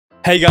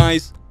Hey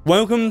guys,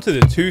 welcome to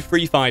the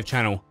 235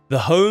 channel, the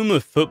home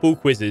of football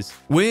quizzes.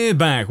 We're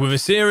back with a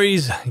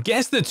series,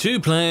 guess the 2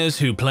 players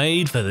who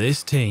played for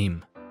this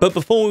team. But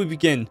before we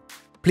begin,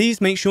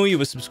 please make sure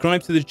you are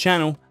subscribed to the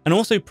channel and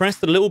also press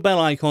the little bell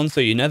icon so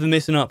you never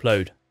miss an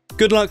upload.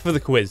 Good luck for the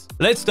quiz.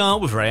 Let's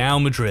start with Real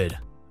Madrid.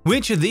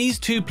 Which of these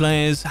 2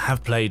 players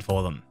have played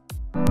for them?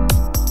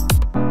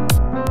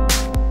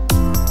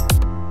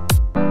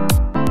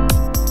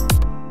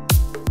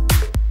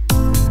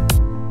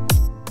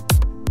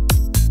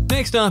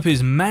 Next up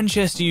is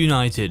Manchester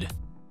United.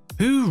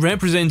 Who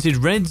represented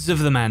Reds of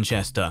the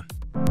Manchester?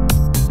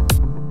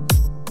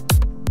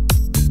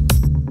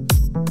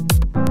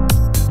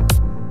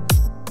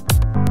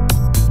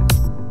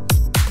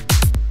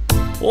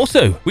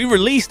 Also, we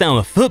released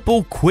our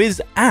football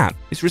quiz app.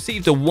 It's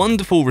received a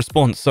wonderful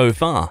response so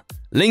far.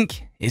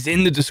 Link is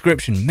in the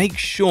description. Make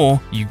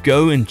sure you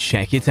go and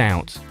check it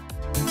out.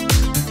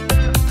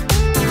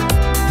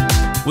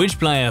 Which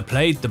player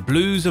played the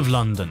Blues of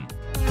London?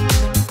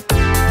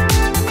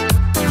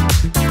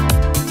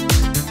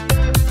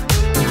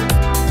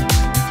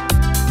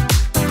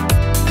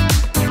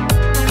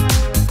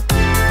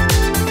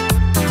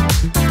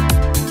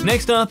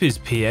 Next up is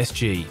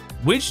PSG.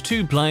 Which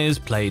 2 players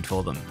played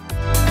for them?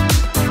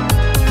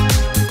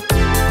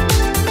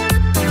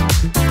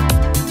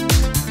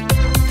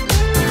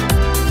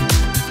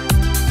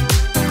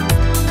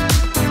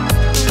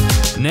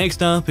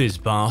 Next up is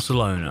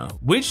Barcelona.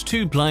 Which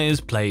 2 players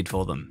played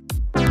for them?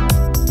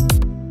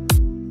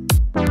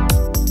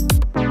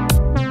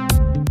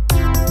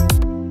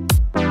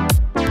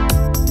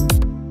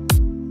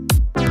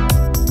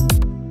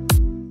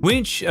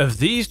 Which of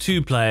these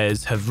 2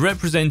 players have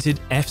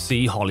represented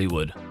FC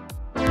Hollywood?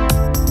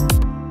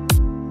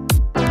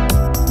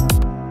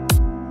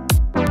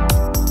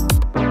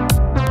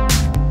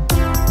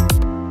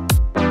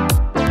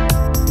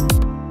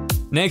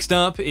 Next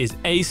up is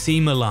AC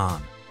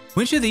Milan.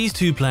 Which of these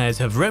 2 players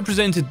have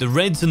represented the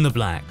Reds and the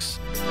Blacks?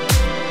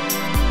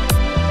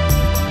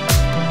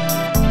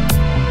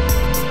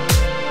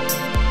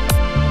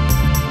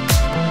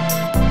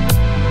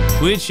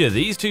 Which of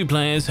these 2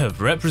 players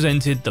have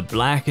represented the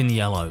Black and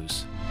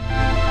Yellows?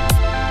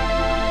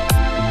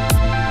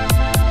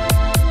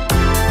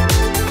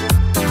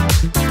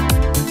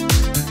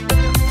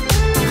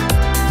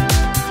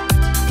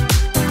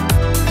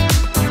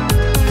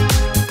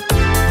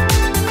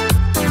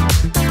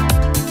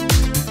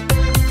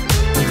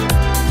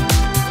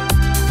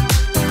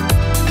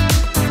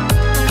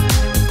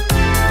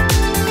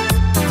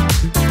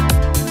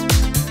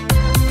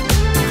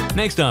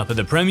 Next up are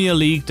the Premier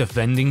League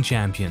defending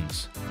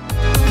champions.